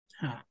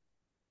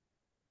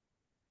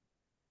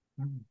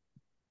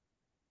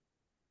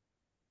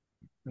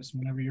Chris,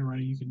 whenever you're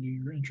ready, you can do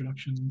your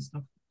introductions and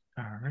stuff.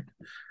 All right.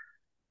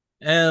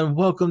 And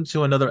welcome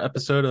to another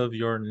episode of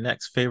your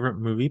next favorite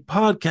movie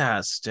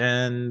podcast.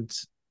 And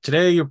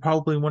today you're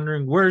probably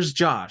wondering, where's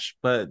Josh?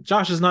 But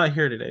Josh is not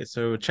here today.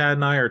 So Chad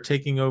and I are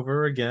taking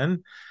over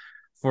again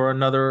for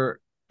another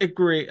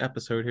great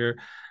episode here.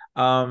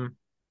 Um,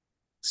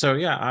 so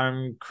yeah,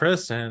 I'm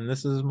Chris and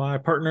this is my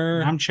And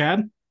partner, I'm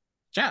Chad.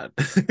 Chad.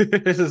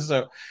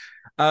 So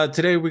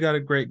today we got a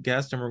great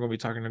guest and we're gonna be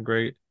talking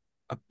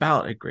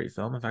about a great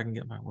film, if I can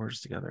get my words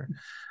together.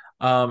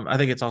 I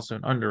think it's also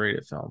an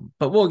underrated film,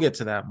 but we'll get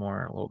to that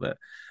more in a little bit.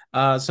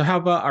 So how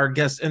about our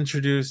guest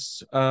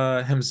introduce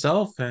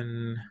himself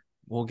and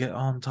we'll get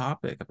on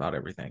topic about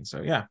everything.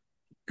 So yeah.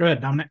 Go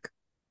ahead, Dominic.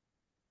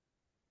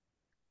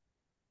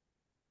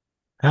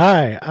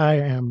 Hi, I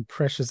am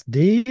Precious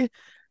D,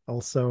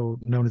 also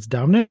known as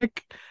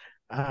Dominic.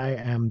 I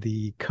am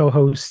the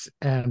co-host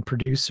and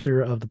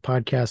producer of the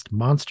podcast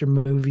Monster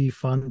Movie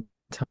Fun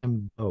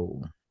Time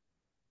Go,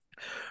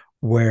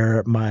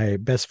 where my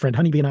best friend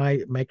Honeybee and I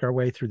make our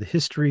way through the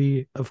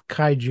history of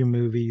kaiju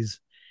movies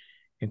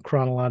in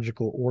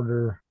chronological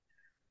order.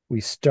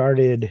 We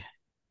started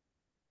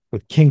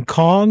with King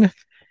Kong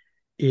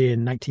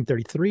in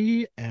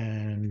 1933,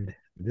 and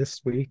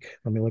this week,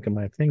 let me look at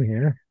my thing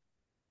here.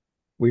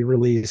 We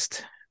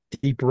released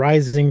Deep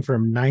Rising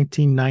from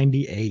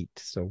 1998.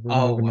 So we're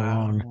Oh moving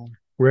along. wow.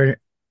 We're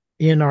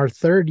in our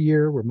third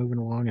year. We're moving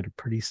along at a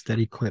pretty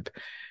steady clip.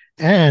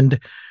 And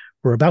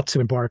we're about to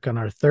embark on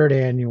our third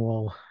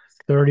annual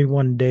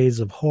 31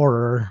 Days of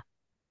Horror,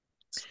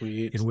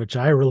 Sweet. in which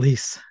I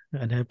release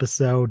an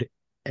episode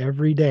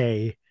every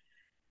day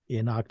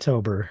in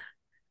October.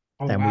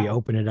 Oh, And we wow.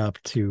 open it up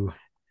to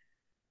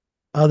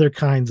other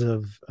kinds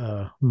of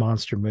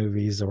monster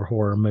movies or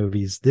horror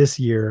movies. This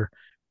year,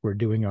 we're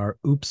doing our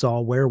Oops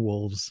All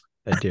Werewolves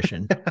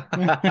edition.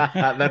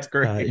 That's In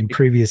great.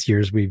 previous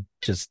years, we've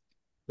just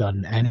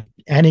done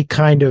any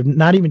kind of,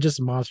 not even just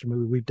a monster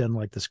movie. We've done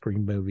like the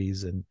Scream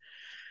movies and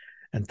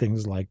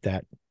things like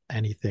that.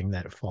 Anything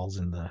that falls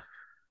in the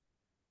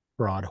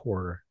broad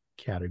horror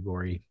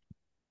category,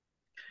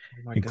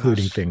 Oh my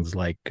including gosh. things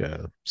like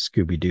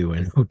Scooby Doo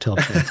and Hotel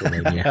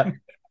Transylvania.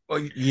 Well,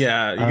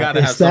 yeah, you got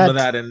to have Is some of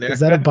that that in is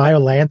there. that a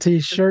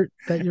Biolante shirt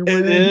that you're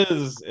It wearing?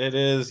 is. It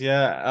is.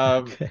 Yeah.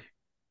 Okay.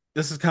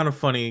 This is kind of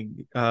funny,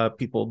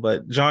 people,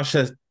 but Josh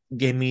has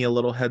gave me a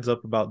little heads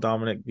up about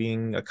Dominic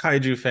being a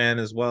kaiju fan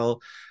as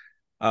well.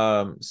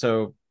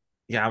 So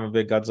yeah, I'm a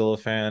big Godzilla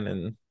fan,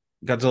 and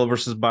Godzilla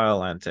versus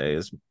Biolante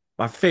is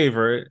my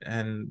favorite,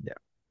 and Yeah.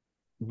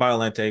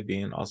 Biolante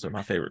being also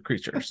my favorite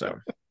creature. So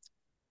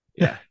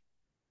yeah,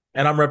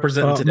 and I'm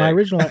representing Well, my today.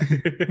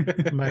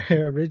 original my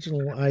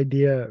original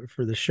idea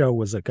for the show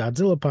was a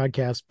Godzilla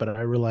podcast, but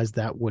I realized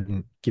that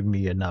wouldn't give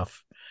me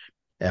enough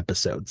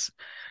episodes.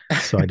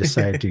 So I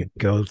decided to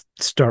go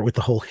start with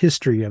the whole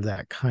history of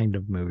that kind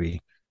of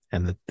movie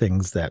and the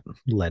things that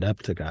led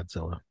up to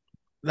Godzilla.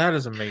 That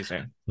is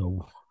amazing.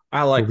 So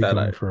I we'll like be that.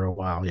 going for a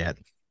while yet.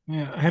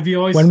 Yeah. Have you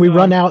When always? we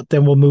run out,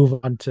 then we'll move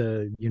on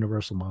to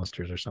Universal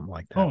Monsters or something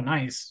like that. Oh,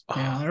 nice.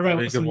 Yeah. Oh, Everybody that'd be a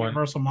loves good some one.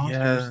 Universal Yeah,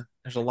 monsters.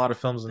 there's a lot of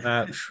films in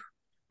that.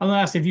 I'm gonna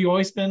ask, have you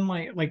always been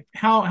like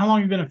how long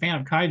have you been a fan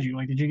of kaiju?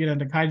 Like, did you get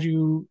into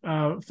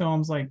kaiju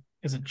films like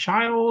as a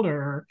child,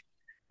 or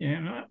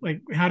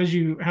like how did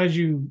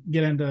you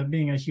get into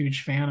being a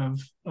huge fan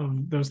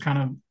of those kind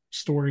of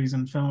stories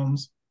and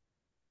films?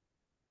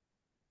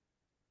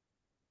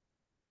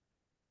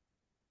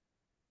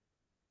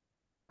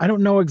 I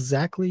don't know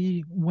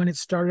exactly when it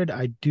started.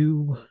 I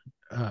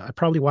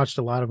probably watched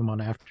a lot of them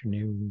on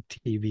afternoon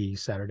TV,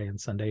 Saturday and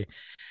Sunday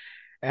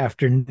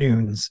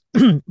afternoons.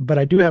 But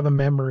I do have a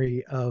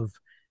memory of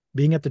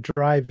being at the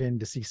drive-in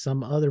to see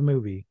some other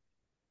movie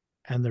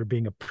and there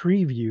being a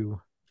preview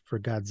for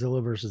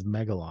Godzilla versus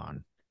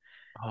Megalon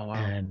Oh wow.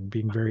 and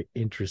being very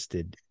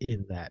interested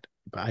in that.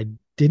 But I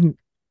didn't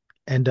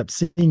end up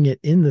seeing it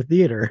in the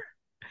theater.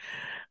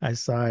 I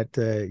saw it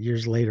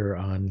years later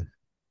on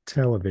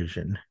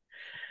television.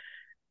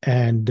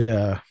 And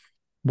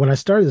when I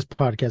started this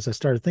podcast, I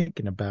started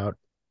thinking about,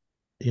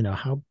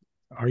 how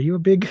are you a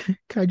big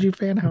kaiju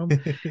fan? How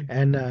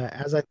and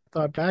as I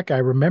thought back, I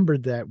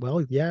remembered that,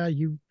 well, yeah,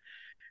 you've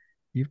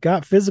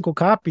got physical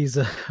copies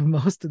of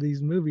most of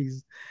these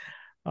movies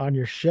on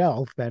your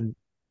shelf, and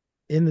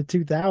in the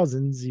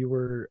 2000s, you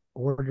were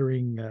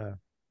ordering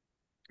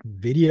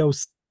video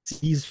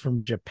CDs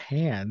from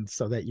Japan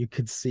so that you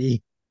could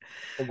see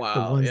the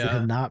Wow, ones that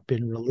have yeah. not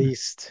been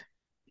released.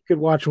 You could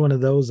watch one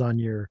of those on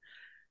your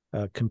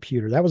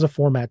computer. That was a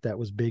format that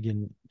was big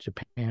in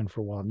Japan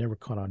for a while. Never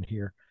caught on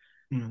here,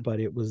 Hmm. but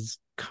it was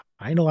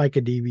kind of like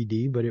a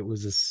DVD, but it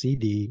was a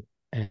CD,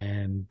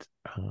 and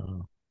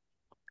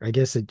I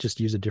guess it just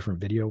used a different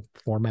video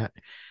format,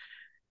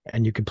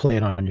 and you could play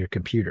it on your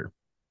computer.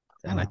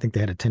 And I Oh. think they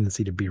had a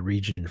tendency to be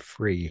region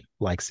free,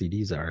 like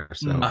CDs are. Hmm.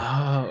 So,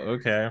 Oh,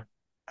 okay.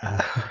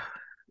 uh,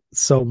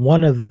 so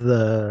one of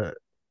the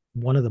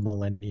one of the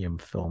Millennium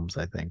films.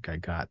 I think I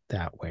got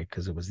that way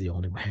because it was the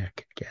only way I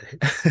could get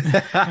it. So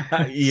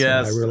I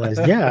Yes.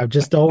 realized,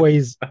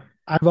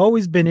 I've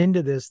always been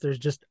into this. There's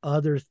just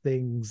other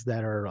things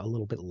that are a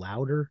little bit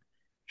louder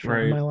in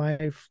Right. my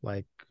life,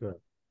 like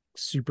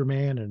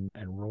Superman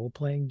and role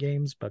playing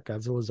games. But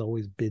Godzilla's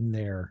always been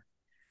there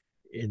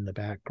in the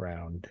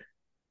background,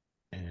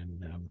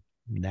 and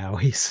now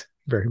he's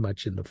very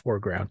much in the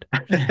foreground.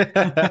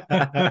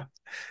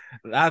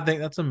 I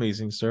think that's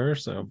amazing, sir.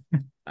 So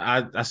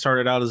I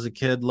started out as a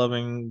kid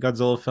loving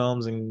Godzilla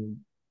films, and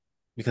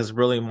because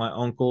really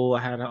I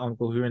had an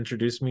uncle who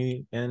introduced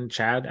me and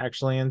Chad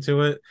actually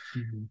into it.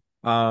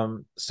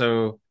 Mhm.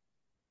 So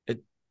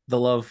it the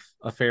love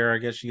affair, I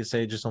guess you could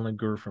say, just only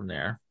grew from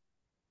there.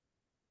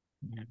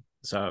 Yeah.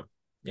 So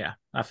yeah,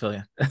 I feel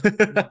you.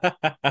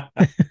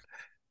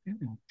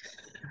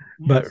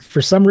 But Yes.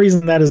 for some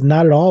reason, that is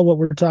not at all what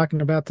we're talking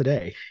about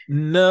today.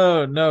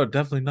 No, no,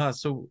 definitely not.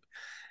 So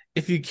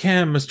if you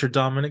can, Mr.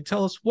 Dominic,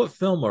 tell us, what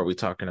film are we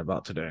talking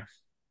about today?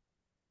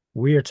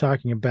 We are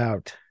talking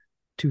about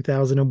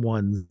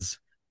 2001's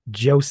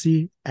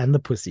Josie and the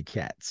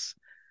Pussycats,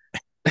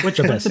 Which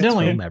the best film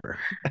coincidentally ever.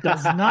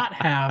 does not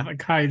have a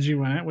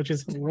kaiju in it, which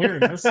is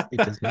hilarious. It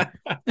does not.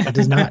 It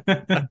does not.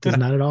 It does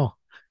not at all.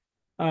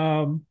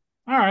 All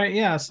right,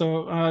 yeah.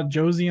 So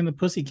Josie and the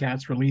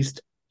Pussycats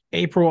released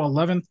April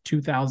 11th,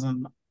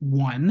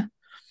 2001,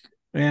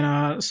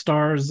 and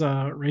stars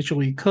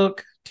Rachel E.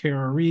 Cook,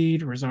 Tara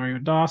Reid, Rosario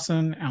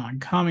Dawson, Alan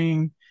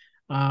Cumming,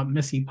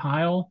 Missy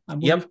Pyle, I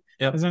believe, Yep,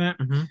 yep. isn't it?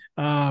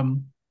 Mm-hmm.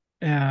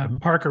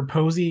 Mhm. Parker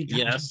Posey. Gosh,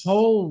 a Yes.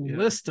 whole Yeah.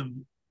 list of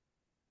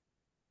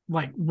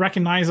like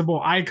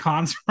recognizable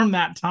icons from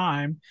that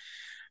time.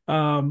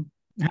 Um,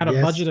 had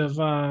a budget Yes.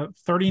 of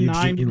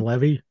 39. Eugene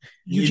Levy.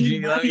 Eugene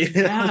Eugene Levy, Levy.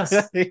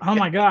 yes. Oh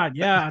my God,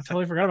 yeah, I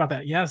totally forgot about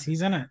that. Yes,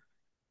 he's in it.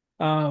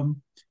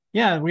 Um,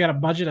 yeah, we got a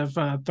budget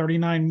of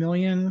 39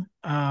 million.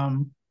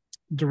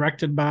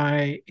 Directed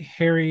by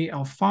Harry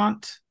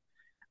Elfont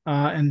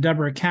and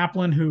Deborah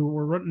Kaplan, who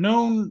were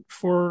known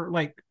for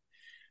like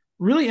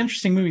really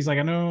interesting movies. Like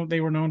I know they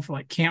were known for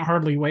like Can't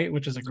Hardly Wait,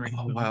 which is a great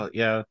Oh movie. wow,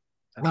 yeah.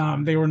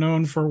 That's They were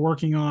known for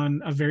working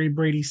on a Very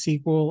Brady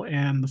sequel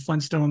and the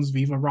Flintstones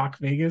Viva Rock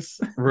Vegas.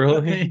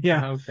 really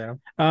Yeah. okay.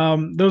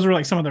 Those were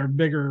like some of their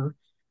bigger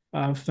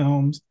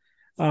films.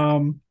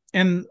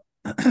 And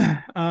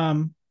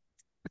um,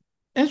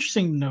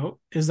 interesting note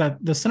is that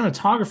the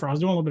cinematographer, I was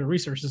doing a little bit of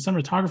research, the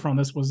cinematographer on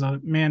this was a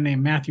man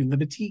named Matthew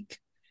Libatique,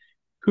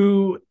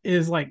 who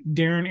is like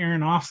Darren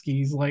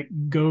Aronofsky's like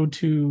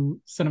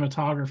go-to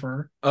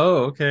cinematographer.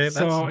 Oh, okay, that's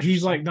So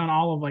he's like interesting. done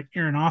all of like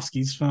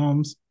Aronofsky's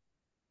films.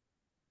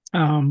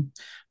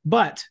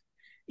 But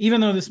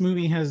even though this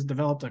movie has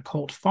developed a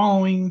cult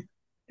following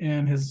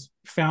and has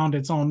found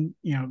its own,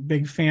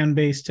 big fan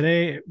base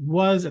today, it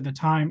was at the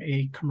time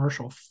a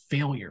commercial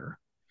failure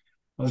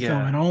of the film.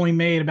 Yeah, It only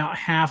made about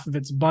half of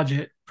its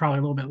budget, probably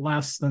a little bit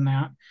less than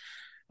that.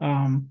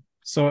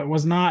 So it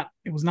was not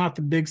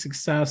the big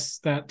success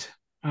that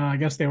I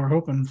guess they were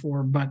hoping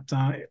for, but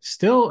it's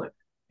still,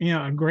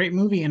 a great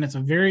movie, and it's a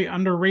very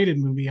underrated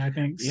movie, I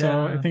think. So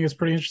I yeah. think it's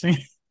pretty interesting.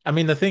 I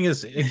mean, the thing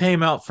is, it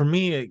came out for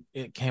me.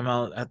 It came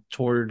out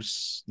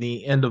towards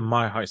the end of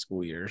my high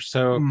school years,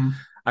 so Mm.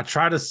 I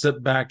try to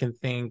sit back and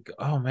think,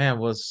 oh man,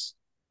 was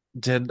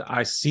did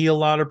I see a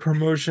lot of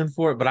promotion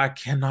for it? But I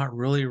cannot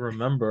really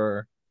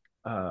remember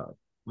uh,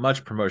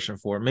 much promotion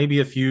for it. Maybe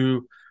a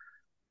few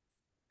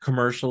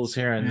commercials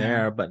here and Yeah.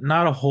 there, but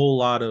not a whole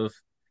lot of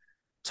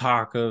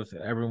talk of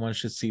everyone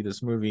should see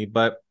this movie.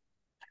 But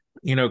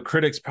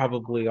critics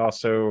probably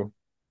also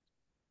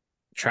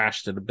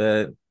trashed it a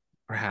bit,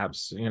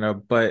 perhaps.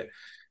 But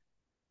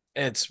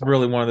it's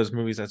really one of those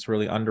movies that's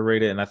really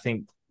underrated, and I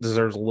think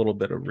deserves a little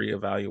bit of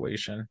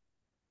reevaluation.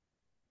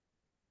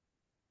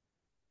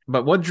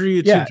 But what drew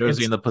you to Yeah,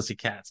 Josie it's and the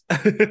Pussycats?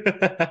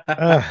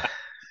 uh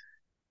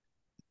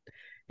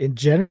in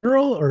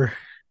general, or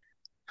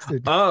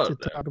Oh, to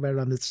talk about it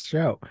on this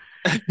show.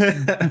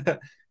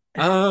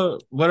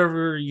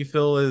 whatever you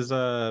feel is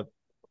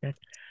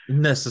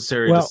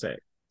necessary to Well, say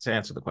to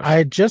answer the question.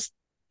 I just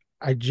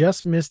I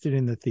just missed it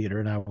in the theater,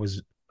 and I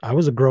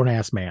was a grown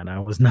ass man. I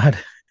was not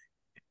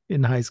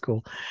in high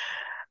school.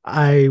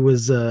 I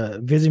was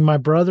visiting my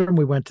brother, and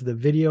we went to the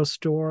video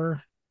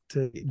store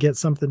to get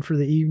something for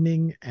the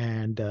evening,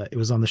 and it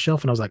was on the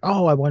shelf, and I was like,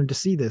 "Oh, I wanted to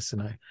see this,"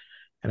 and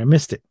I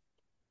missed it.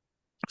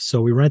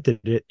 So we rented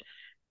it,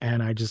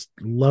 and I just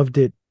loved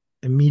it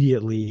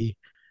immediately.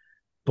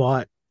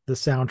 Bought the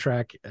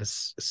soundtrack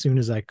as soon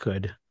as I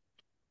could.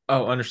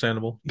 Oh,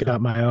 understandable. Yeah.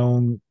 Got my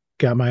own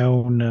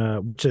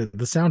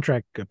the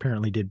soundtrack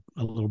apparently did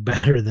a little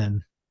better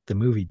than the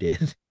movie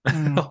did.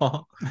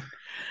 Mm.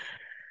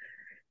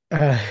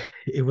 uh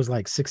it was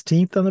like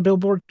 16th on the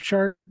Billboard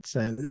charts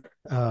and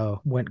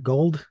went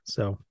gold,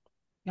 so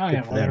Oh yeah,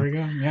 good for well there them. we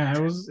go. Yeah,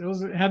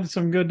 it had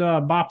some good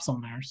bops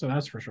on there, so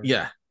that's for sure.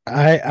 Yeah.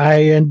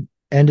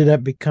 Ended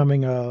up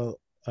becoming a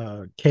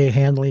Kay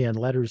Hanley and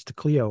Letters to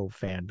Cleo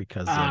fan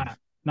because of the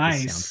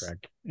Nice.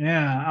 soundtrack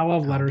Yeah, I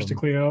love Letters to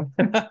album.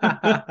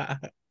 Cleo.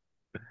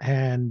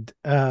 And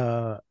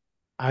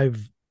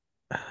I've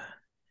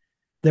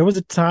there was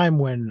a time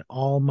when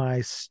all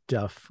my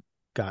stuff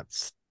got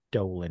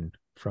stolen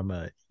from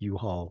a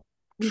U-Haul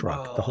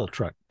truck. The Whoa. whole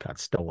truck got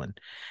stolen.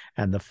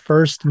 And the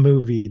first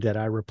movie that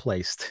I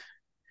replaced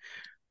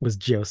was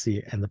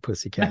Josie and the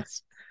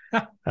Pussycats.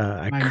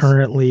 I Nice.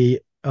 currently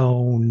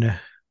own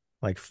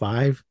like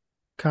 5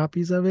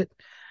 copies of it.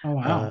 Oh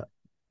wow. Uh,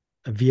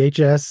 a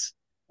VHS,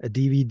 a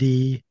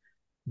DVD,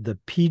 the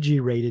PG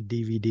rated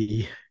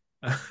DVD,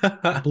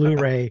 a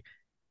Blu-ray,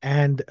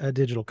 and a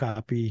digital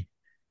copy,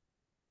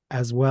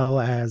 as well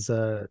as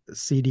a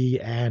CD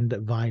and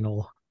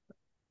vinyl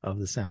of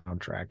the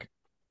soundtrack.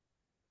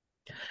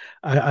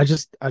 I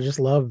just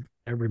love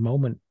every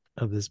moment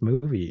of this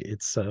movie.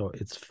 It's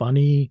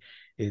funny,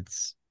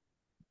 it's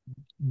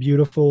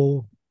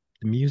beautiful,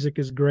 the music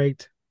is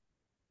great.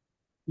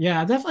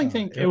 Yeah, I definitely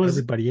think it was.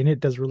 Everybody in it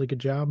does a really good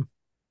job.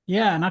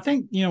 Yeah, and I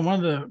think one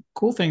of the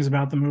cool things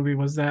about the movie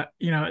was that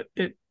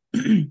it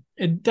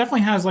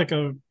definitely has like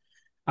a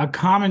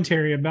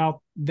commentary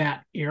about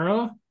that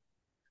era,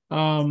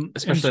 in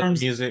Especially the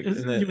terms music in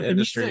the with the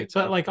industry music, and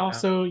but stuff. like Yeah.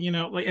 also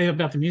like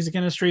about the music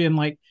industry, and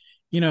like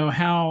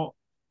how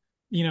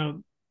you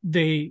know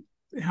they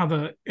how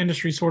the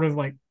industry sort of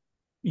like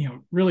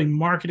really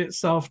market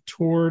itself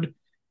toward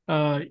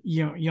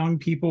young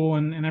people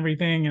and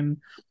everything,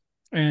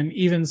 and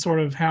even sort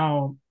of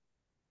how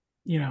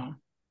you know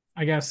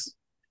I guess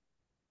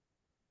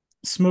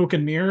smoke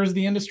and mirrors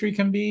the industry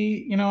can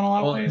be, in a lot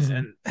of Well, ways.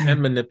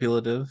 and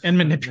manipulative, And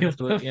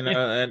manipulative. you know,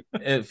 Yeah. and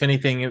if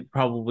anything, it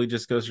probably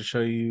just goes to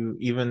show you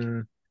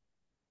even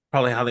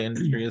probably how the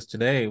industry is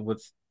today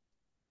with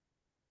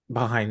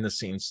behind the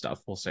scenes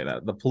stuff. We'll say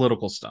that the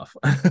political stuff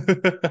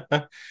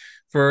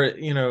for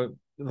the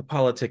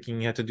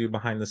politicking you have to do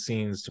behind the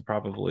scenes to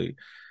probably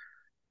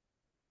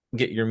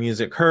get your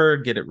music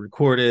heard, get it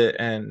recorded,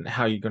 and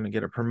how you're going to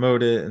get it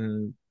promoted.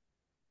 And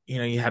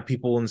you have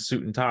people in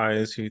suit and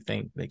ties who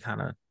think they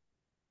kind of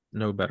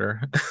know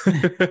better.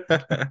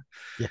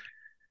 Yeah.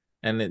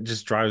 And it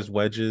just drives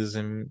wedges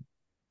in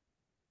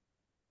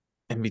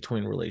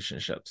between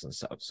relationships and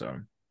stuff. So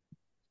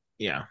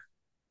yeah.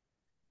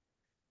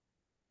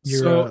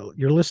 So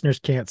Your listeners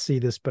can't see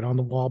this, but on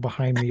the wall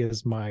behind me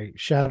is my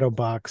shadow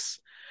box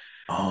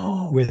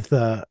oh with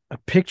a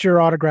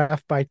picture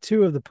autographed by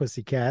 2 of the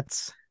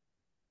Pussycats,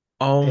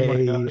 oh my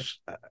a gosh.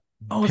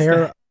 oh, it's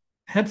pair of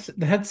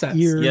the headsets.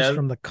 ears Yeah.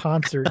 from the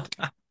concert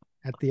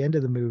at the end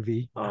of the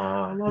movie. Oh,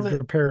 I love These are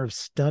it. a pair of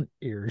stunt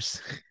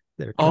ears.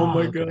 They're Oh kind of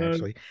my Oh, broken, god.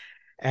 actually,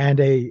 and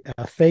a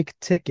fake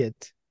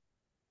ticket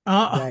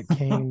uh, that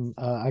came.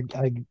 I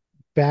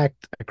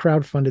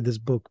crowdfunded this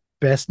book,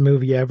 Best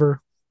Movie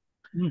Ever,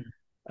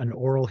 an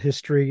oral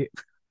history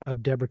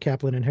of Deborah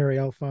Kaplan and Harry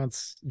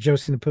Alphonse,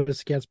 Josie and the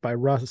Pussycats by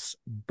Russ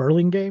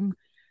Burlingame,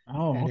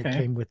 oh, and it okay.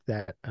 came with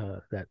that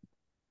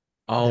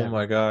Oh that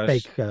my gosh.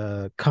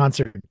 fake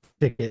concert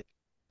ticket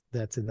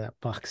that's in that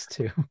box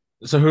too.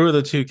 So who are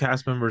the two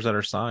cast members that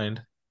are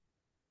signed?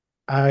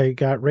 I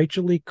got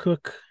Rachel Lee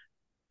Cook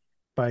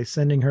by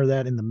sending her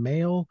that in the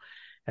mail,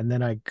 and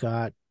then I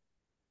got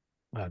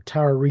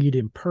Tara Reid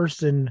in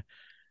person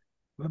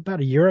about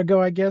a year ago.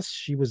 I guess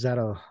she was at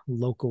a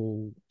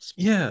local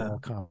Yeah. small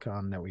Comic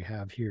Con that we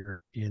have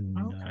here in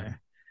Okay.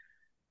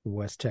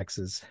 West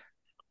Texas,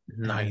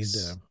 and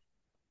Nice.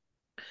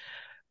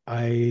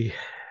 I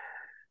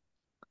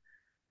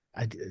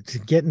I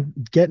getting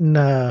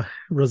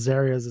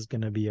Rosario's is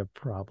going to be a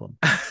problem,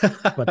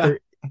 but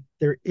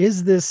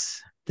there's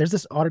this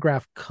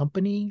autograph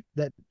company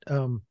that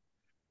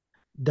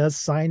does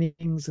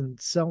signings and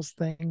sells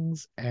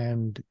things,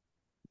 and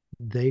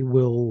they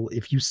will,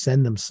 if you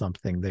send them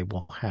something, they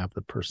will have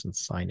the person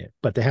sign it,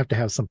 but they have to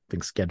have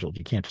something scheduled.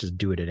 You can't just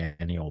do it at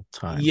any old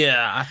time.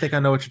 Yeah, I think I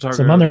know what you're So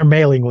talking I'm on about. their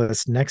mailing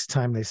list. Next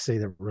time they say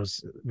that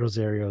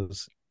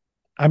Rosario's,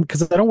 I'm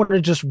because I don't want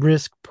to just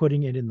risk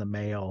putting it in the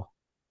mail.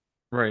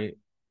 Right.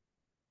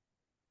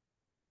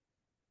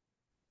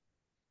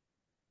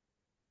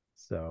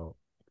 So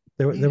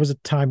there Man, was a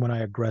time when I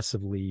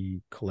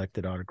aggressively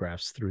collected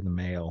autographs through the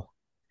mail.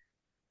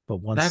 But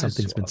once that is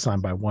something's so been awesome.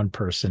 signed by one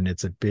person,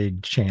 it's a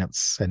big chance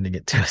sending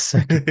it to a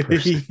second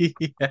person.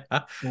 Yeah.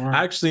 I Sure.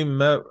 actually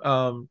met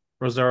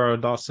Rosario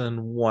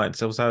Dawson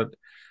once. I was at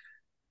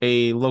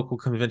a local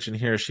convention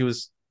here. She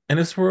was, and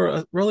it's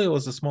for really it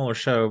was a smaller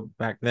show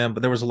back then,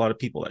 but there was a lot of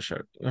people that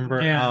showed.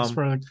 Remember? Yeah, it's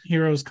for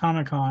Heroes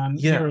Comic Con,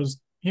 Yeah.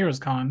 Heroes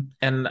Con.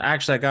 And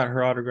actually, I got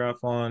her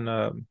autograph on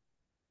oh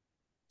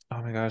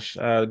my gosh,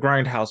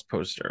 Grindhouse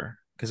poster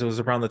because it was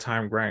around the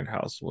time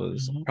Grindhouse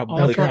was Oh,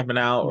 probably that's Okay. right. coming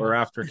out Yeah. or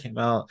after it came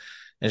out,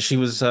 and she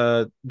was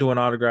doing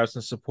autographs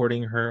and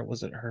supporting her.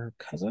 Was it her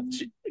cousin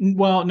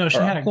Well, no, she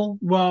or had uncle?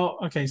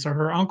 okay, so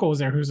her uncle was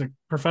there, who's a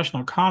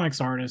professional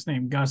comics artist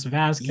named Gus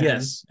Vasquez.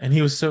 Yes, and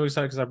he was so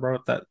excited because I brought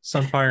up that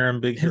Sunfire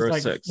and Big His Hero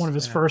like one Six. of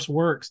his Yeah, first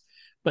works.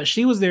 But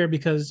she was there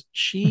because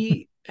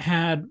she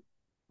had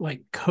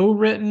like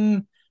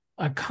co-written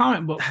a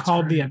comic book that's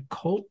called The right.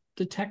 Occult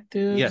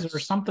Detectives or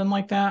Yes, something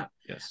like that.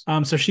 yes,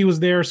 So she was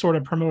there sort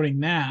of promoting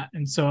that.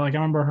 And so like I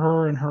remember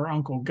her and her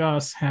uncle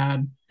Gus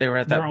had they were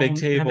at their that big own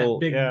had that table.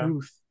 big Yeah,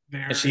 booth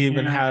And There, she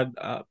even yeah.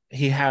 had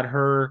he had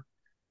her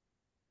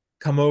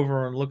come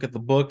over and look at the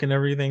book and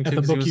everything At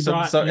too, the because he book was you so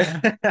brought, so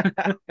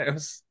yeah. it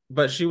was,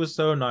 but she was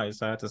so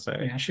nice, I have to say.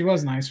 Yeah, she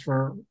was nice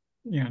for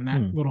in that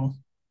Hmm. little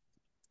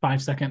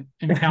 5 second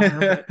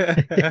encounter,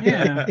 but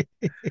yeah,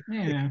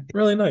 yeah.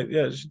 Really nice.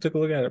 Yeah, she took a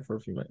look at it for a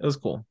few minutes. It was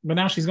cool. But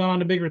now she's gone on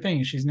to bigger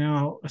things. She's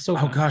now Oh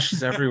Ahsoka. gosh,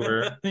 she's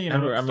everywhere.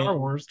 Everywhere. I Star mean,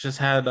 Wars just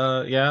had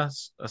yeah,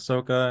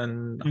 Ahsoka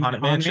and and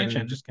Haunted Haunted Mansion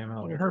Mansion. just came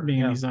out Look at with her her. being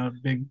Yeah.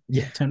 these big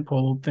Yeah.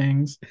 tentpole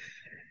things.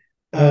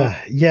 Uh,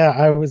 Yeah,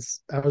 I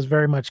was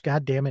very much,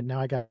 God damn it, now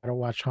I gotta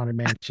watch Haunted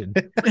Mansion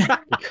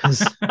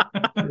because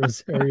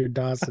Rosario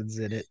Dawson's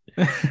in it.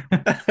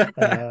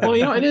 well,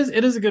 Uh it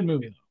is a good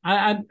movie though.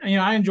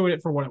 I enjoyed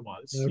it for what it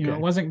was. It okay.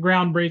 wasn't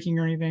groundbreaking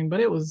or anything, but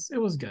it was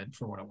good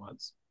for what it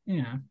was.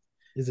 Yeah.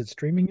 Is it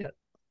streaming yet?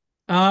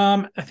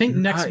 I think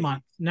next Not,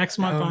 month. Next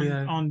month oh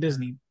on yeah.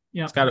 Disney.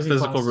 Yeah, It's got a Disney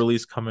physical Plus.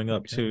 release coming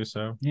up Okay. too,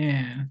 so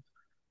Yeah.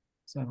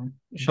 So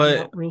it should be but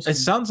out real it soon.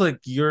 sounds like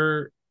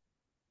you're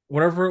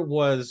whatever it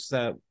was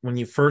that when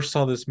you first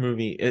saw this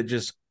movie, it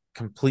just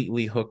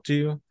completely hooked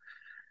you.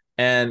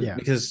 And Yeah.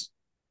 because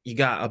you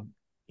got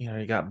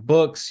you got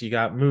books, you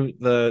got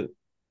the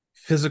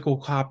physical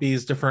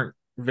copies, different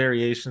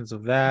variations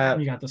of that,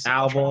 You got the soundtrack.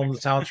 albums,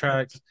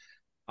 soundtracks,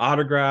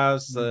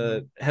 autographs,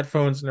 Mhm.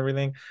 headphones, and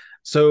everything.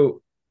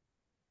 So,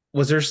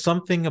 was there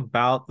something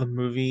about the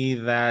movie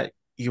that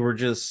you were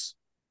just,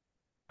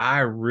 I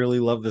really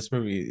love this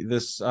movie?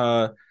 This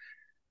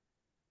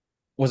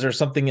was there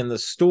something in the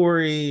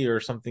story or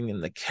something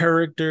in the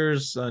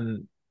characters?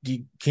 And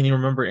can you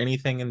remember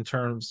anything in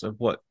terms of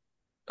what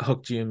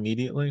hooked you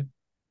immediately?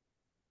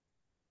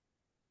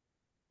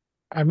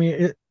 I mean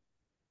it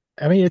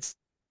I mean it's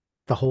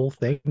the whole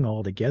thing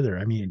all together.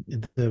 I mean,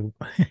 the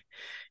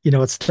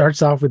it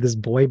starts off with this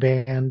boy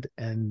band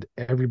and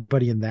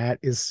everybody in that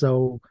is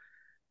so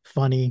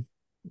funny.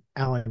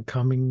 Alan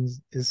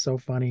Cummings is so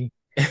funny.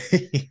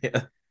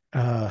 Yeah.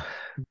 Uh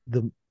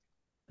the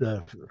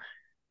the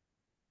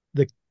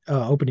the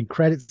opening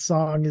credit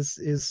song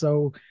is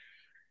so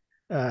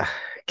uh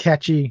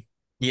catchy.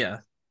 Yeah.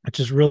 It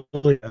just really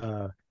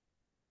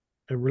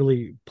it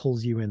really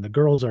pulls you in. The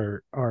girls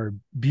are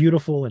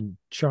beautiful and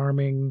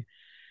charming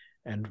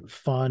and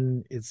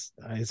fun. It's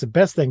the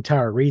best thing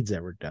Tara Reid's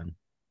ever done.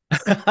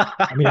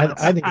 I mean,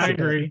 I think I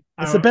agree.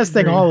 it's the I best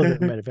thing agree. all of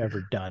them have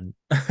ever done.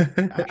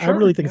 I Sure.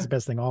 really think it's Yeah. the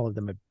best thing all of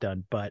them have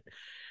done. But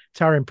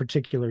Tara in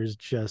particular is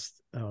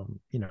just,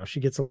 she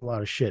gets a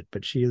lot of shit,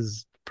 but she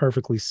is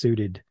perfectly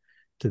suited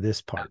to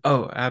this part,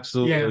 Oh, Yeah,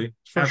 absolutely.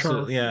 for sure.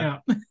 Absolutely. Yeah.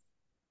 Yeah.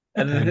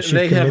 and And she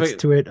they have commits a,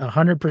 to it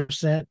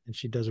 100%, and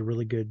she does a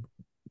really good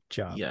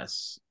job.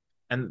 yes.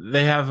 And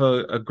they have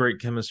a great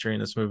chemistry in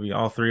this movie,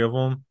 all three of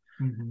them.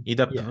 Mhm. You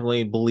Yeah,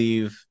 definitely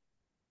believe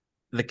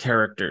the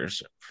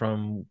characters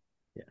from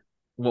yeah,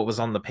 what was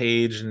on the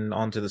page and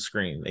onto the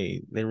screen.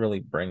 They really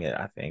bring it,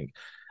 I think.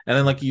 And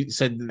then, yeah. like you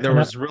said, there And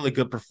was really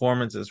good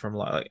performances from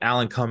like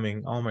Alan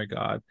Cumming. Oh my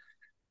god,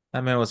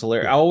 that man was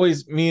hilarious. I yeah,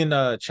 always, me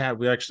and Chad,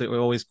 we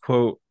always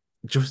quote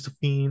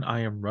Josephine,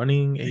 I am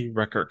running a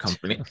record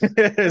company.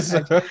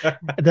 So, I,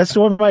 that's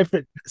one of my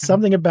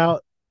something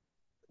about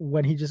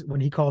when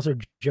he calls her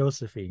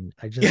Josephine.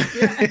 Yeah.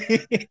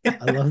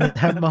 I love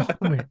that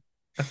moment.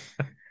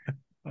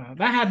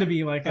 That had to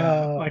be like a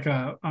Uh, like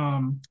a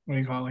what do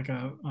you call it, like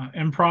a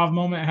improv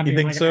moment. It had to you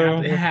be think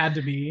like it so? had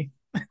to be.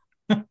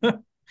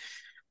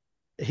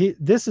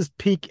 this is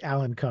peak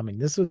Alan Cumming.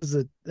 This was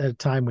a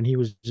time when he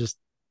was just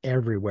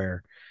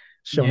everywhere,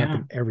 showing up Yeah.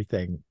 in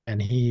everything,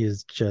 and he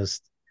is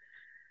just.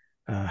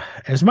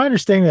 It's my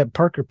understanding that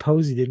Parker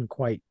Posey didn't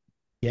quite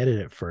get it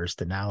at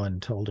first, and Alan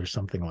told her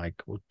something like,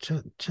 "Well,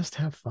 just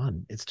have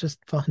fun. It's just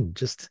fun.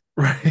 Just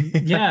Right.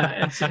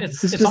 Yeah, it's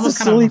it's it's just a almost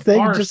kind of silly a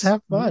thing. Just farce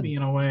have movie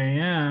fun." in a way.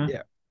 Yeah.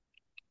 Yeah.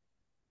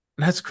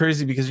 That's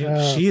crazy because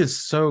Uh, she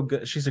is so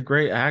good. She's a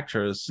great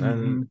actress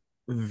and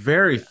Hmm.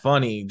 very yeah.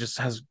 funny, just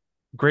has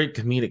great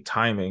comedic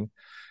timing.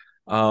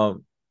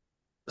 Um,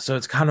 so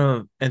it's kind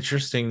of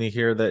interesting to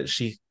hear that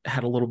she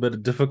had a little bit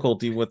of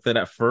difficulty with it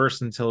at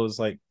first until it was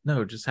like,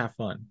 no, just have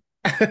fun.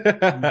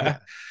 Yeah.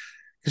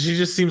 Because she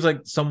just seems like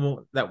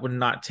someone that would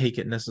not take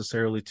it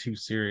necessarily too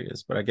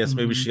serious. But I guess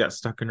maybe Hmm. she got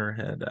stuck in her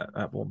head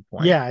at one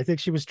point. Yeah. I think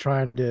she was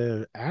trying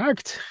to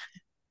act,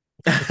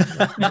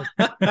 like,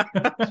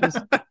 just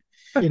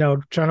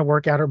trying to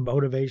work out her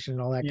motivation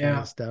and all that kind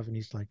Yeah. of stuff. And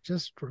he's like,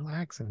 just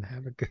relax and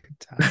have a good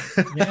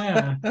time.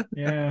 Yeah.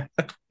 Yeah.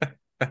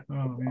 Oh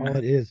All it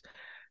man. is.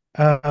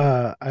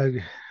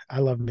 I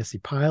love Missy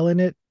Pyle in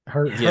it.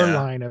 Her Yeah.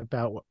 line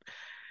about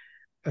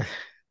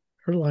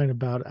her line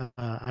about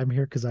I'm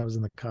here because I was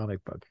in the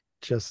comic book.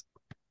 Just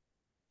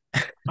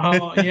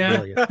Oh yeah.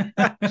 brilliant.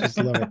 Just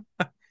love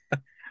it.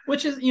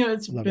 Which is,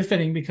 it's Love it.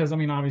 befitting because I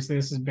mean, obviously,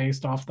 this is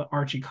based off the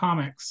Archie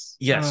comics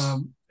Yes.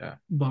 Yeah.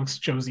 books,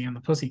 Josie and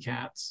the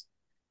Pussycats.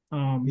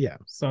 Yeah.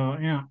 So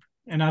yeah,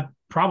 and that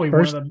probably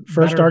one of First the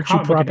first better Archie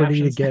comic book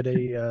property to adaptations. get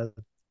a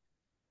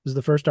was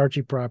the first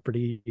Archie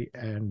property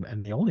and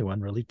the only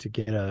one really to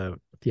get a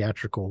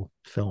theatrical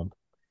film.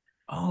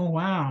 Oh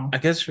wow. I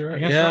guess you're I right.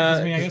 guess right because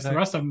Yeah. I mean, I Because guess the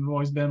rest of them have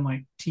always been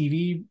like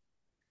TV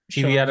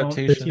TV shows, all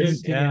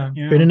adaptations. Yeah.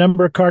 Been a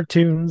number of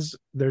cartoons.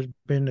 There's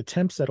been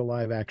attempts at a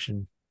live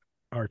action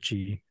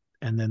Archie,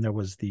 and then there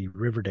was the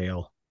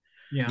Riverdale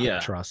yeah.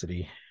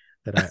 atrocity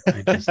that I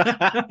just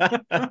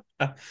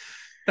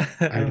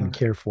I didn't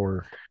care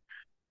for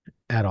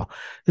at all.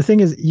 The thing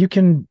is,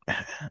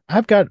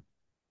 I've got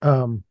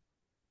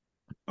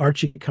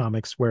Archie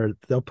comics where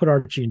they'll put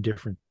Archie in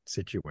different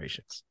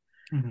situations.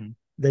 Mm-hmm.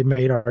 They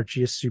made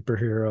Archie a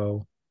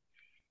superhero.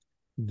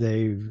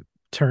 They've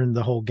turned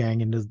the whole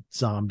gang into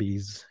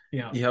zombies.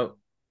 Yeah. Yep.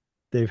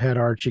 They've had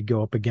Archie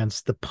go up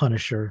against the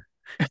Punisher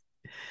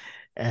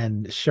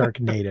and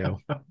Sharknado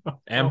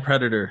and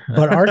Predator.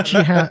 But Archie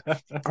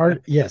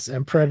yes,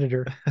 and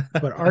Predator.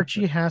 But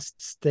Archie has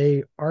to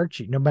stay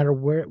Archie. No matter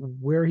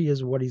where he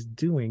is, what he's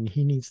doing,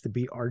 he needs to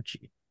be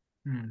Archie.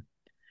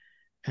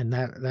 And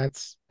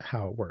that's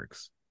how it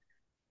works.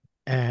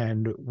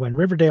 And when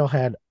Riverdale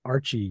had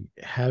Archie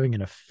having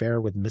an affair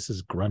with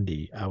Mrs.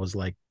 Grundy, I was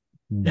like,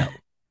 no.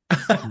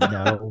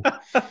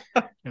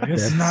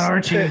 This is not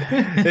Archie.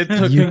 It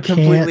took him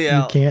completely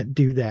out. You can't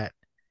do that.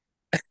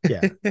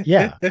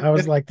 Yeah. I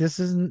was like, this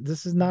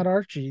is not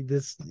Archie.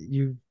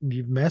 You've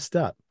messed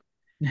up.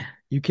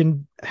 You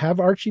can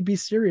have Archie be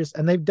serious,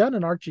 and they've done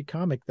an Archie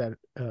comic that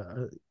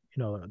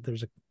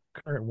there's a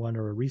current one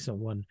or a recent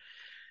one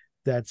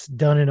that's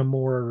done in a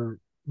more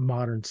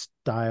modern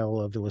style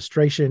of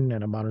illustration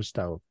and a modern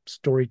style of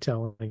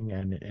storytelling,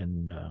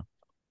 and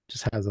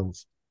just has a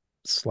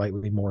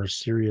slightly more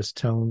serious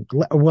tone,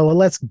 a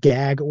less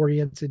gag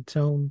oriented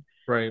tone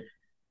right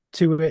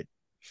to it,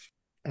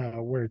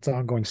 where it's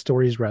ongoing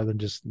stories rather than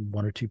just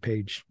 1 or 2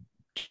 page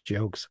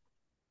jokes.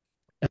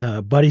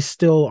 But he's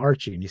still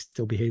Archie, and he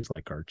still behaves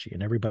like Archie,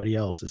 and everybody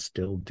else is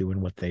still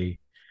doing what they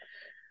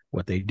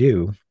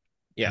do.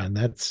 Yeah, and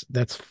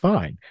that's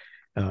fine.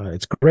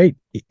 It's great.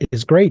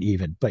 It's great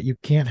even, but you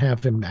can't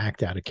have him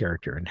act out of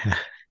character, and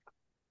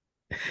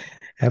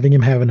having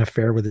him have an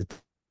affair with it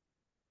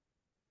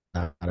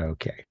not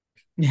okay.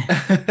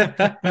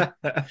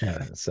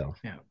 So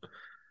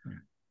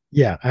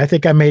yeah, I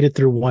think I made it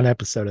through 1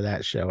 episode of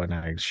that show and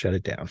I shut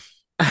it down.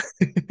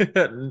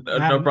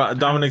 No problem.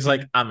 Dominic's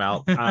like, I'm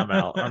out.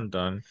 I'm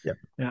done.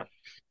 Yeah.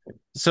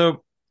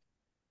 So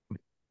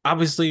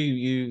obviously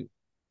you've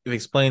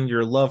explained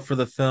your love for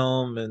the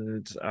film,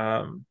 and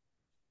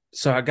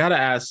so I gotta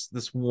ask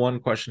this one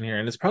question here,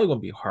 and it's probably gonna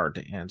be hard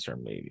to answer.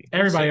 Maybe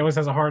everybody always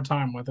has a hard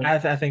time with it.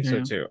 I think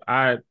so too.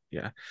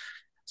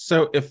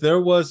 So if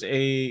there was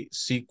a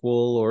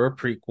sequel or a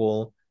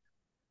prequel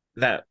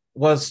that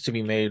was to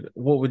be made,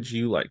 what would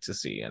you like to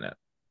see in it?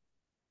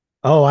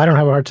 Oh, I don't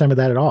have a hard time with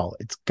that at all.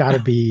 It's got to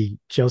be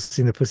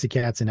Josie and the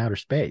Pussycats in outer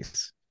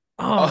space.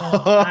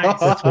 Oh, nice.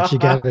 That's what you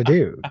got to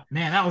do.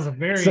 Man, that was a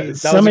very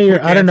some of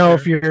your. I don't know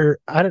if you're.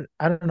 I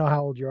don't know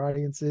how old your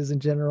audience is in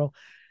general.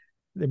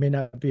 They may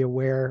not be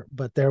aware,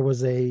 but there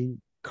was a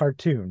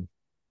cartoon,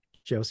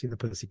 Josie and the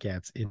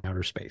Pussycats in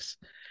outer space.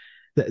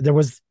 There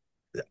was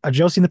a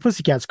Josie and the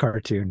Pussycats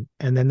cartoon,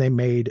 and then they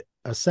made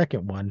a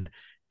second one,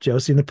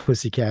 Josie and the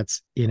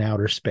Pussycats in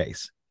outer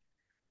space.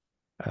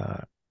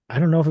 I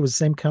don't know if it was the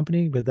same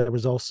company, but there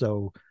was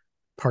also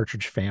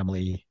Partridge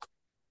Family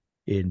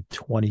in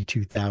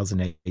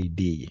 22,000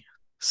 AD.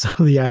 So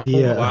the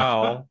idea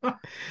of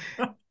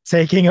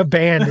taking a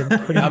band and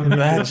putting them in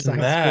a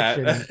science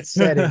fiction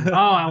setting. Oh,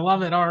 I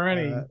love it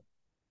already.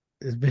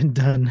 Has been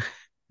done.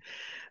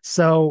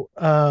 So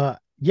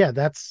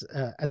that's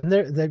and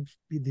they've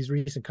these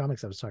recent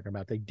comics I was talking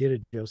about. They did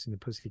a Josie and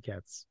the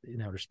Pussycats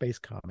in outer space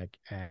comic,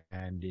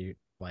 and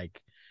like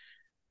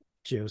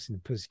Josie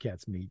and the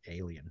Pussycats meet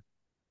Alien.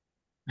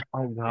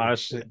 Oh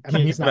gosh! I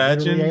mean, it's not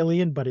literally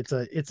Alien, but it's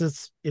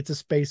a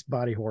space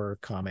body horror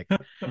comic,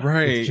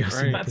 right?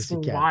 That's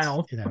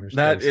wild. In outer space.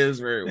 That is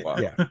very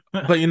wild. Yeah,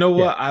 but you know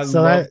what? I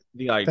love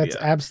the idea. That's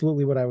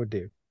absolutely what I would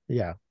do.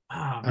 Yeah.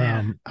 Oh,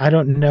 man. I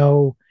don't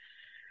know,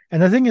 and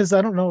the thing is,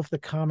 I don't know if the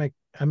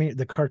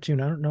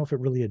cartoon. I don't know if it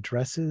really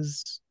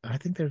addresses. I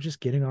think they're just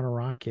getting on a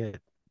rocket,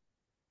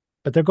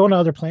 but they're going to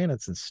other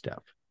planets and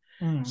stuff.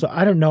 So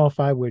I don't know if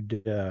I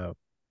would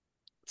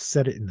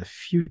set it in the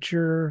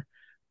future.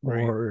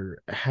 Right. Or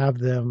have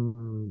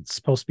them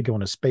supposed to be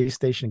going to space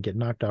station and get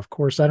knocked off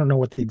course. I don't know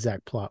what the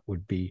exact plot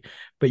would be,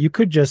 but you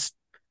could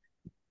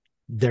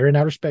they're in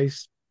outer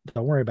space.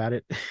 Don't worry about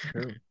it.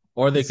 Sure.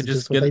 Or they could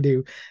just get they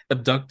do.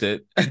 Abduct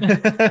it.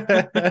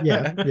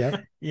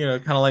 Yeah.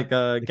 Kind of like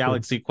a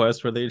Galaxy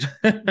Quest where they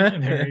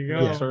there you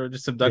go. Sort of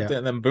just abduct it,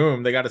 and then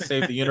boom, they got to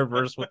save the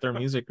universe with their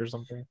music or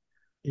something.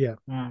 Yeah.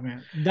 Oh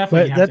man,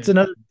 definitely. But that's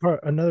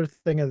another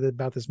thing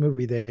about this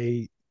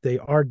movie. They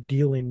are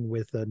dealing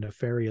with a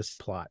nefarious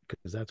plot,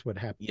 because that's what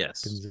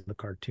happens in the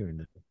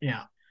cartoon.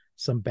 Yeah.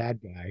 Some bad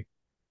guy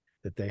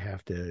that they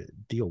have to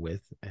deal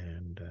with.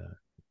 And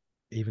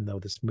even though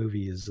this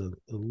movie is a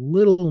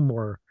little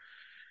more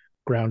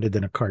grounded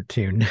than a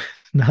cartoon,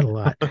 not a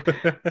lot,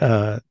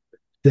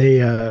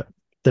 they're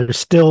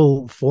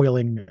still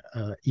foiling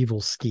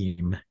evil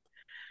scheme.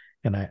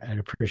 And I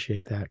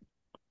appreciate that.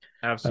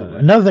 Absolutely.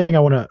 Another thing I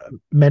want to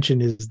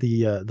mention is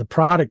the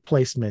product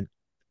placement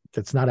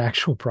That's not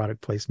actual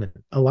product placement.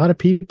 A lot of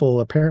people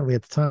apparently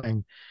at the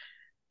time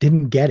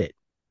didn't get it.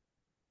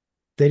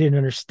 They didn't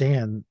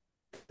understand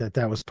that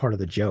that was part of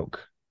the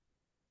joke.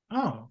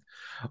 Oh.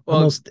 Well,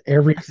 Almost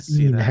every I can see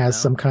scene that has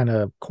now. some kind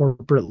of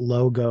corporate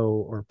logo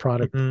or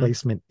product Mhm.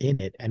 placement in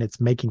it, and it's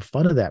making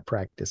fun of that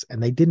practice.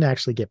 And they didn't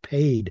actually get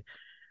paid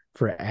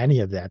for any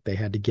of that. They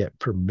had to get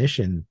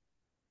permission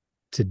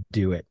to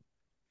do it.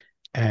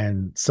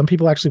 And some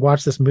people actually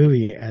watch this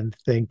movie and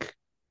think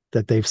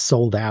that they've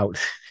sold out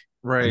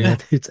and Right.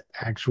 that it's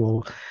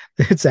actual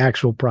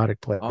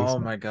product Oh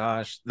placement. my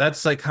gosh.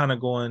 That's like kind of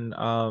going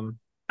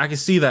I can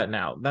see that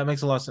now. That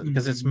makes a lot of sense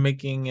because it's Mhm.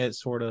 making it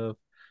sort of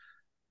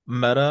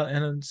meta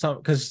and some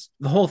because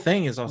the whole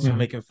thing is also Yeah.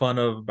 making fun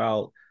of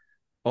about,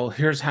 oh,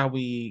 here's how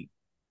we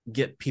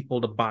get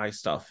people to buy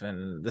stuff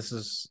and this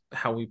is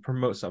how we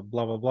promote stuff,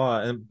 blah blah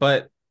blah. And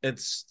but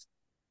it's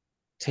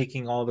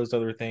taking all those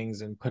other things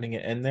and putting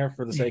it in there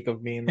for the sake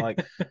of being like,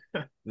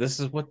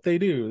 this is what they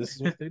do. This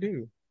is what they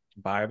do.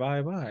 Bye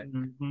bye bye.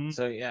 Mhm.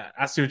 So yeah,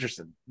 I see what you're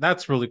saying.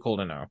 That's really cool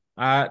to know.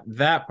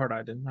 That part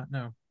I did not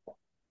know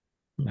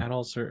Hmm. at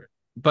all, sir.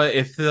 But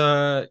if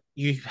the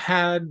you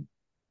had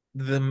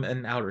them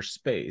in outer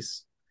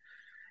space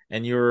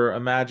and you're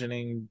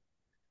imagining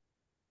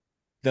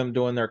them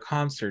doing their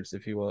concerts,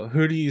 if you will,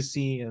 who do you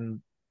see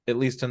in at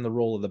least in the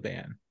role of the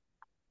band?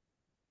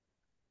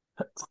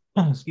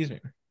 Excuse me.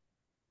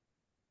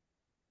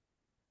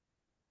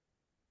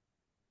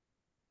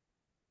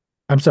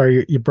 I'm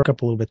sorry, you broke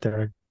up a little bit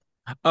there.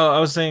 Oh, I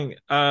was saying,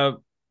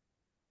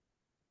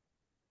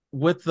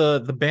 with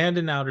the band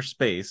in outer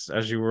space,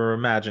 as you were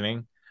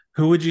imagining,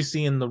 who would you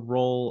see in the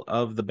role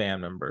of the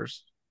band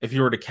members if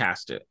you were to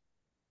cast it?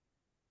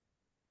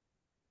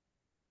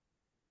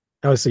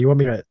 Oh, so you want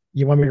me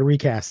to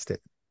recast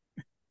it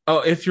Oh,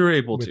 if you're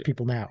able with to,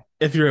 people now?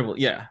 if you're able,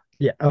 yeah.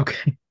 Yeah,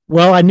 okay.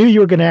 Well, I knew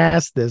you were going to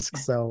ask this,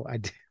 so I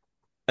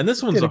And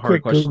this one's did a a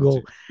hard quick question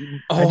too. Google.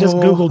 I just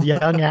Oh, Googled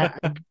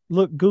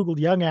Googled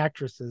young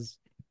actresses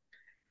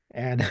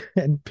and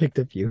picked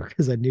a few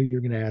because I knew you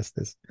were going to ask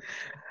this.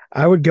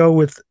 I would go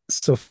with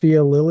Sophia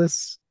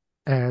Lillis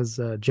as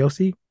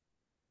Josie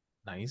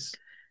nice.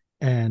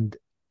 and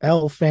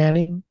Elle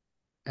Fanning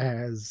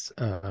as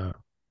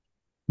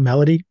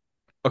Melody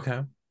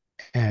Okay,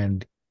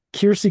 and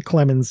Kiersey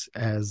Clemens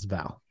as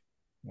Val.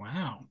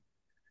 Wow.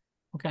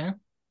 Okay. I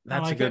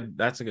that's a like it. good.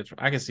 That's a good.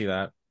 I can see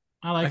that.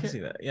 I I like can it. see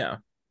that. Yeah.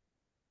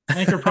 I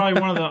think you're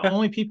probably one of the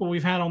only people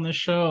we've had on this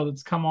show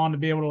that's come on to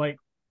be able to like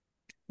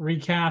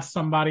recast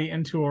somebody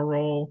into a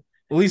role.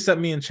 At least that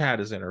me and Chad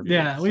is interviewed.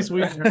 Yeah, at So. least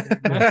we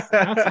that's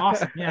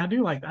awesome. Yeah, I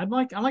do like I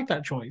like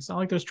that choice. I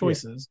like those Yeah.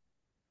 choices.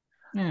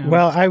 Yeah.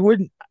 Well, I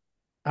wouldn't.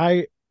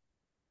 I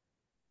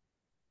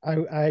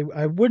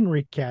I wouldn't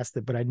recast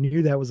it, but I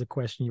knew that was a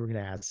question you were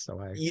going to ask. So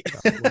I Yeah.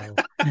 thought, well,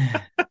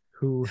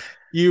 who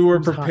You were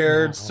who's hot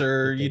prepared, now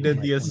sir. that You they did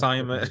might the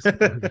want to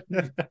put in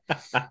assignment.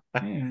 this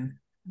movie? Yeah.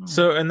 Oh.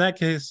 So in that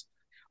case,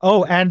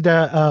 Oh, and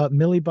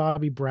Millie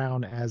Bobby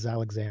Brown as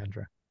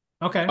Alexandra.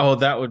 Okay. oh,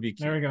 that would be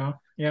There cute. we go.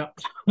 Yeah.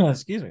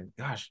 Excuse me.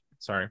 Gosh,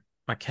 sorry.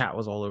 My cat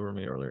was all over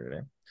me earlier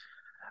today.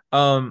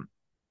 Um,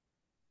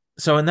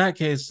 so in that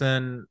case,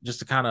 then just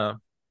to kind of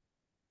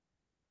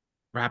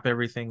wrap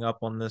everything up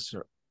on this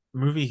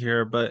movie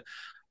here, but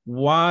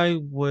why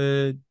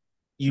would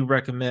you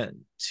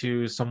recommend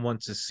to someone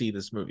to see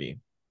this movie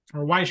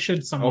Or why should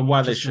or someone why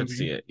watch they this should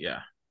see movie? it? Yeah.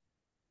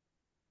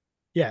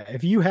 Yeah,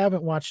 if you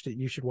haven't watched it,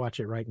 you should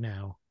watch it right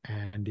now.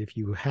 And if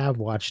you have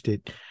watched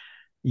it,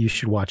 you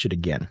should watch it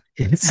again.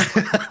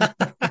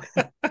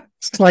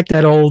 It's like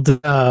that old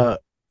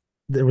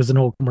there was an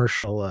old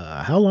commercial.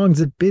 How long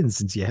has it been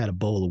since you had a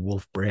bowl of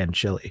Wolf brand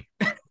chili?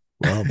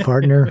 Well,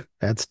 partner,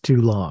 that's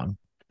too long.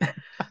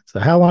 So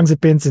how long's it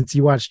been since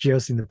you watched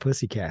Josie and the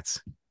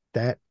Pussycats?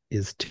 That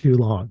is too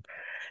long.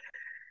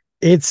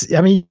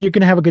 I mean, you're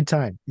gonna have a good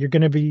time. You're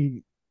gonna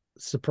be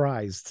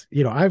surprised.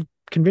 I've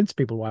convinced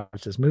people to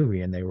watch this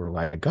movie and they were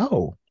like,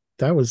 oh,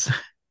 that was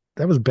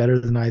that was better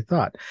than I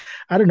thought.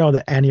 I don't know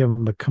that any of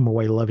them have come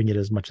away loving it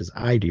as much as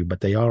I do, but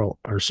they all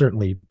are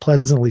certainly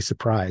pleasantly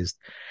surprised.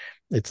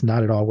 It's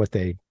not at all what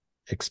they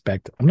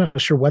expect. I'm not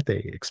sure what they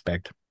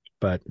expect,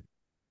 but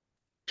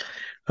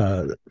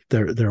uh,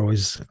 they're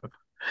always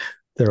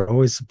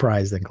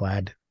surprised and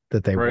glad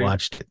that they Right.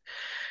 watched it.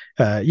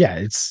 Yeah,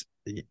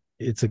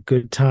 it's a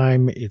good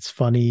time. It's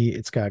funny.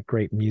 It's got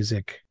great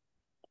music.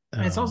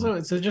 And it's also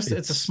it's a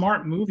It's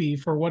smart movie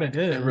for what it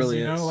It is.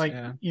 really is. Like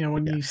Yeah.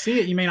 when Yeah, you see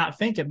it, you may not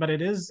think it, but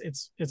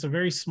it's a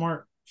very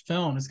smart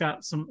film. It's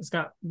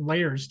got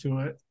layers to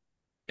it.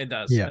 It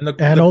does. yeah, And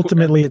and and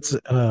ultimately, it's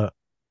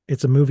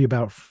a movie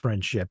about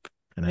friendship,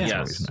 and that's Yeah,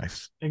 always yes.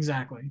 nice.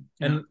 exactly.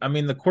 Yeah. And I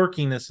mean the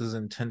quirkiness is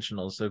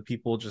intentional, so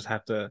people just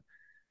have to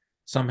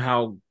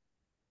somehow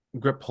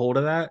grip hold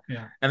of that.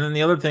 Yeah. And then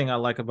the other thing I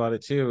like about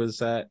it too is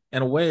that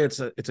in a way it's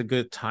a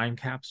good time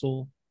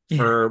capsule Yeah.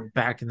 for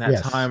back in that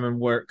Yes, time and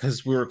where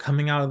because we were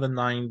coming out of the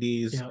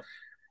 90s, Yeah.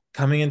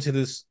 coming into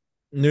this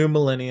new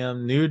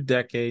millennium, new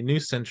decade, new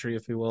century,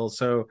 if you will.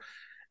 So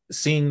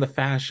seeing the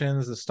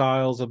fashions, the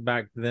styles of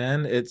back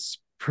then, it's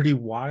pretty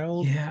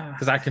wild. Yeah.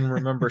 Because I can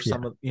remember Yeah.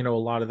 some of, a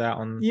lot of that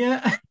on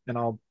Yeah. and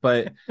all,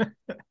 but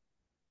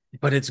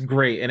it's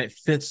great and it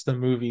fits the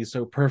movie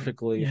so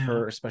perfectly Yeah.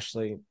 for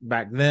especially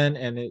back then,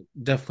 and it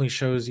definitely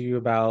shows you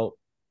about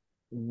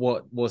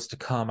what was to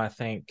come, I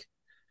think,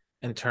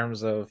 in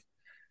terms of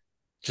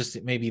just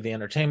maybe the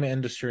entertainment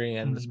industry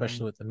and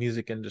especially with the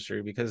music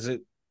industry, because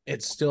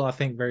it's still, I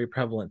think, very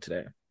prevalent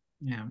today.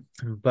 Yeah.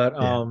 But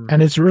Yeah.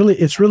 And it's really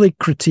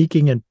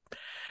critiquing and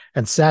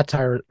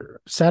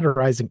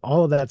satirizing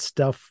all of that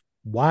stuff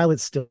while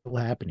it's still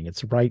happening.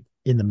 It's right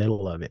in the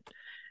middle of it.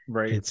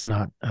 right. It's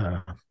not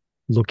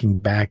looking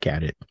back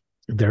at it.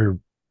 They're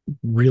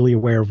really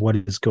aware of what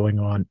is going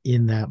on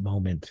in that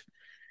moment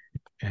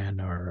and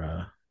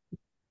are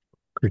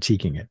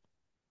critiquing it,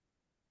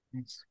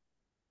 Thanks.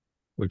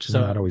 which is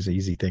So not always an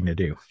easy thing to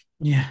do.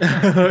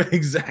 Yeah.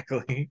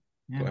 exactly.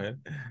 Yeah. Go ahead.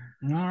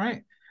 All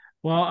right.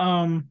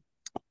 Well,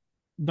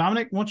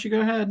 Dominic, why don't you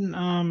go ahead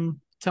and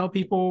tell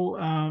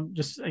people,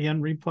 just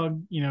again,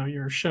 replug,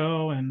 your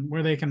show and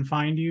where they can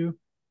find you,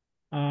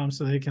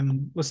 so they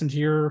can listen to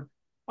your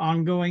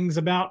ongoings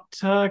about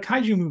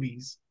kaiju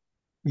movies.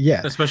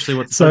 Yeah. Especially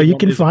with So you 31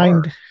 can Days of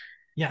Horror. find,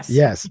 Yes.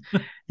 yes,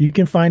 you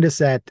can find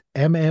us at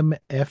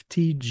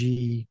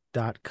mmftg.com.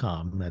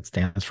 That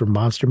stands for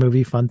Monster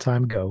Movie Fun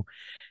Time Go.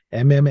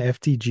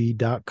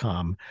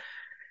 mmftg.com.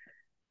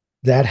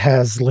 That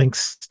has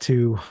links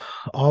to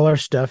all our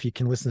stuff. You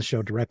can listen to the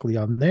show directly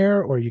on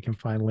there, or you can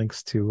find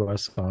links to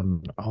us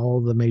on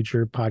all the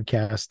major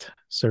podcast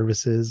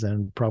services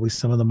and probably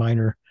some of the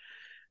minor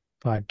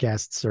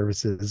podcast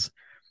services.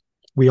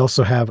 We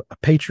also have a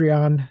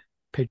Patreon,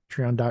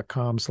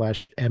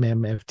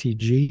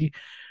 patreon.com/mmftg.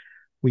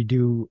 We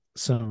do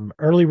some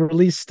early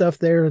release stuff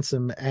there and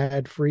some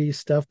ad-free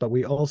stuff, but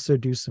we also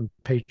do some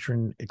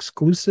patron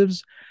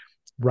exclusives.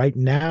 Right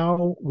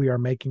now, we are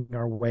making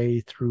our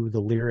way through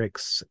the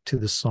lyrics to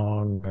the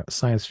song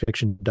Science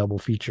Fiction Double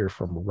Feature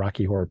from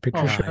Rocky Horror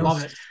Picture Show.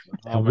 Love it.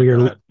 Oh And my we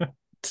are God.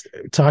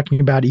 talking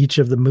about each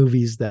of the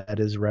movies that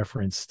is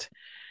referenced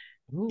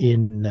Ooh.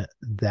 in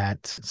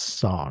that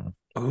song.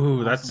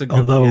 Oh, that's a Awesome. good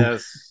Although- one.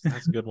 Yes,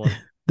 that's a good one.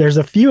 There's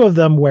a few of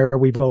them where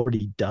we've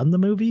already done the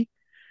movie,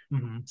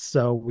 Mhm.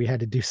 so we had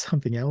to do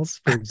something else.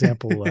 For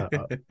example,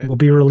 we'll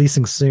be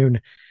releasing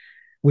soon.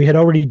 We had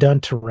already done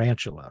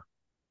Tarantula.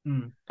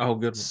 Mm. Oh,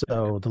 good one.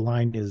 So the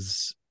line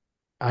is,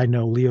 I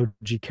know Leo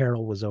G.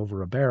 Carroll was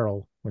over a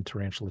barrel when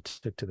Tarantula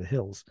took to the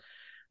hills.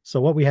 So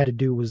what we had to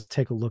do was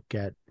take a look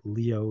at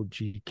Leo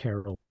G.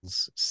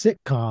 Carroll's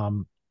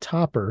sitcom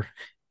Topper,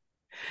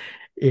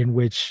 in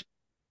which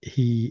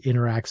he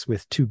interacts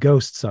with two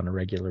ghosts on a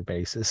regular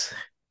basis.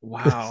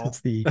 Wow.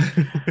 It's the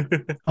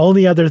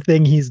only other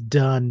thing he's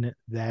done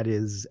that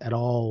is at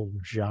all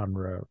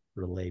genre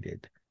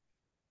related.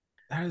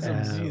 That is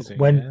amazing.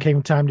 When man.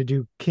 came time to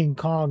do King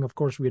Kong, of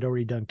course, we had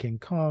already done King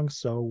Kong,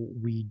 so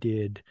we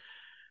did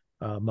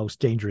Most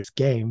Dangerous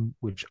Game,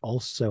 which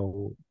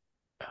also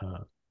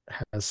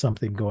has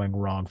something going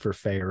wrong for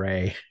Fay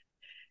Ray,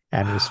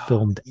 and was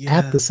filmed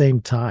at the yes.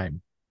 same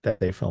time that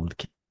they filmed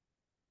King.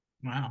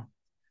 Wow.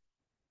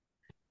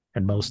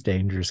 And Most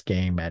Dangerous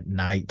Game at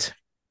night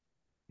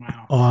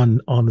Wow.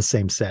 on the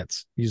same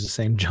sets, use the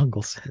same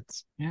jungle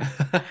sets.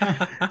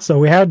 Yeah. So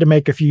we had to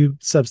make a few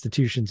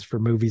substitutions for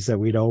movies that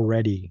we'd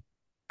already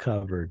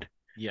covered.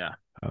 Yeah.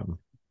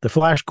 The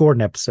Flash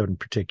Gordon episode in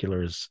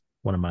particular is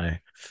one of my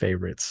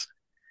favorites.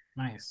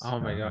 Nice. Oh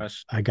my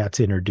gosh. I got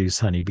to introduce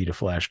Honeybee to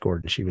Flash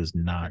Gordon. She was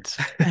not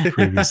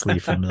previously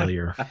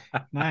familiar.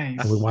 Nice.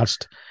 And we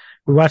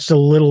watched a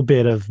little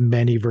bit of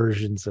many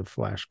versions of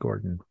Flash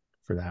Gordon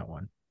for that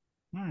one.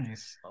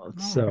 Nice.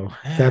 So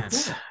man.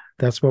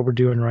 that's what we're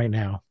doing right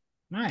now.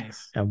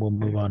 Nice. And we'll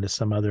move on to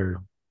some other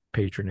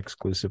patron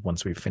exclusive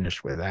once we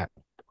finish with that.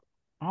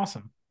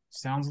 Awesome.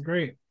 Sounds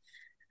great.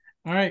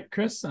 All right,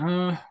 Chris,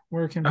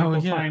 where can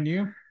people find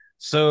you?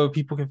 So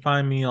people can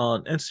find me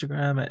on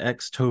Instagram at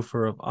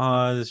xtopher of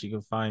Oz. You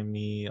can find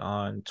me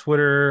on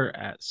Twitter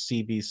at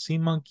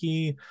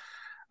cbcmonkey.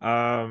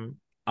 I'm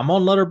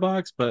on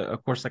Letterboxd, but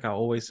of course, like I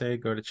always say,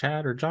 go to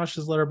Chad or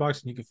Josh's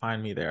Letterboxd and you can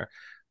find me there.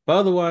 But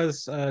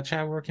otherwise,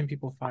 Chad, where can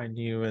people find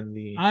you in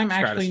the I'm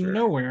actually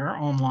nowhere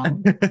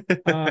online.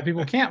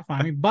 People can't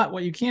find me, but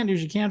what you can do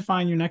is you can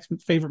find your next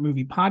favorite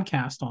movie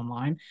podcast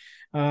online.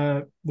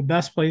 The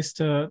best place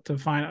to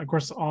find, of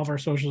course, all of our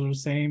socials are the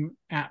same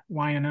at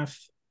YNF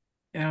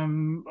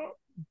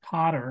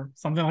pod or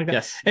something like that.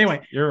 Yes.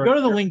 Anyway, You're go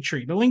to the link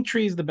tree. The link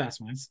tree is the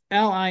best one. It's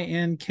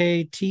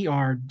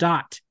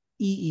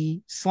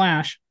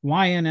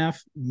linktr.ee/YNF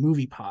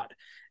movie pod.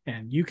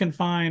 And you can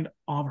find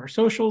all of our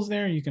socials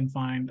there. You can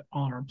find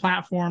all of our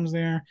platforms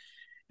there.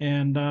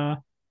 And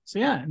so,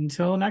 yeah,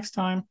 until next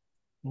time,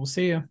 we'll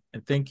see you.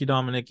 And thank you,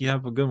 Dominic. You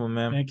have a good one,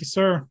 man. Thank you,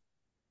 sir.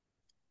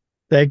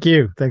 Thank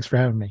you. Thanks for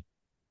having me.